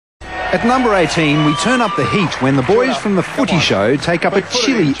At number 18, we turn up the heat when the boys from the Footy Show take up a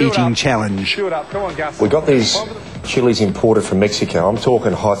chili eating challenge. We got these chilies imported from Mexico. I'm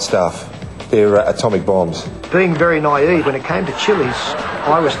talking hot stuff. They're atomic bombs. Being very naive, when it came to chilies,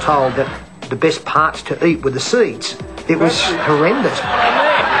 I was told that the best parts to eat were the seeds. It was horrendous.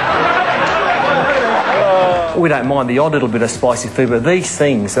 We don't mind the odd little bit of spicy food, but these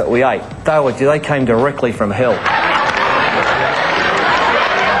things that we ate, they came directly from hell.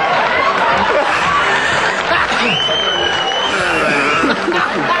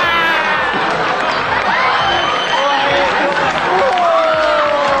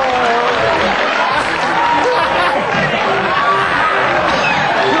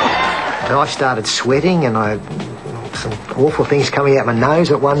 I started sweating, and some awful things coming out my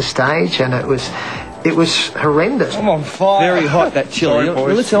nose at one stage, and it was horrendous. I'm on fire. Very hot, that chili. Sorry,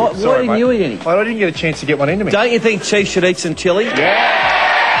 boys. Listen, why didn't you eat any? I didn't get a chance to get one into me. Don't you think Chief should eat some chili? Yeah.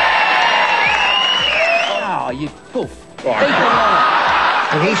 Oh, you poof.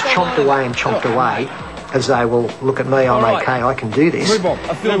 And he's chomped away as though, well, look at me, I'm okay, I can do this.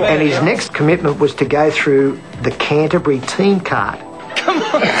 And his next commitment was to go through the Canterbury team card. Come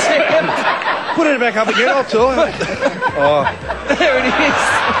on, Sam. Put it back up again, I'll tell you. Oh. There it is.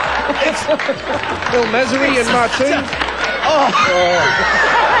 Bill Mazzery and Martin. Oh.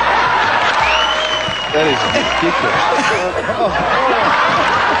 That is ridiculous.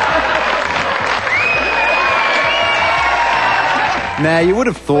 Now, you would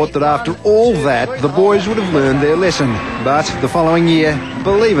have thought that after all that, the boys would have learned their lesson. But the following year,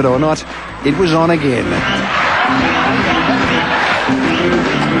 believe it or not, it was on again.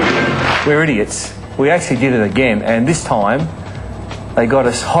 We're idiots. We actually did it again, and this time they got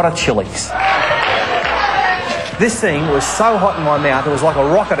us hotter chilies. This thing was so hot in my mouth, it was like a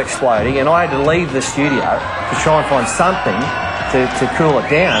rocket exploding, and I had to leave the studio to try and find something to cool it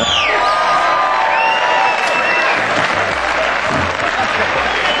down.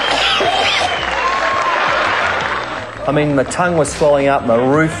 I mean, my tongue was swelling up, my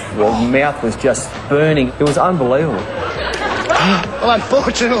mouth was just burning. It was unbelievable. Well,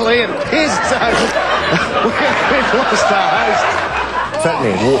 unfortunately, it is so. We've lost our host. Fat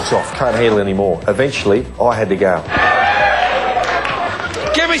man walks off, can't handle it anymore. Eventually, I had to go.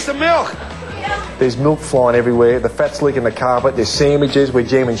 Give me some milk. There's milk flying everywhere. The fat's leaking the carpet. There's sandwiches. We're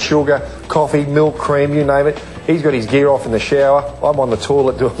jamming sugar, coffee, milk, cream, you name it. He's got his gear off in the shower. I'm on the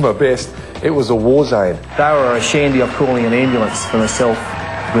toilet doing my best. It was a war zone. They were a shandy of calling an ambulance for myself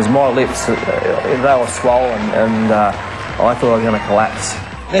because my lips, they were swollen, and I thought I was going to collapse.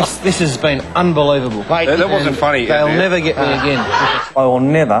 This has been unbelievable. Mate, that wasn't funny. They'll never get me again. I will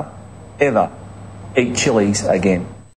never, ever eat chilies again.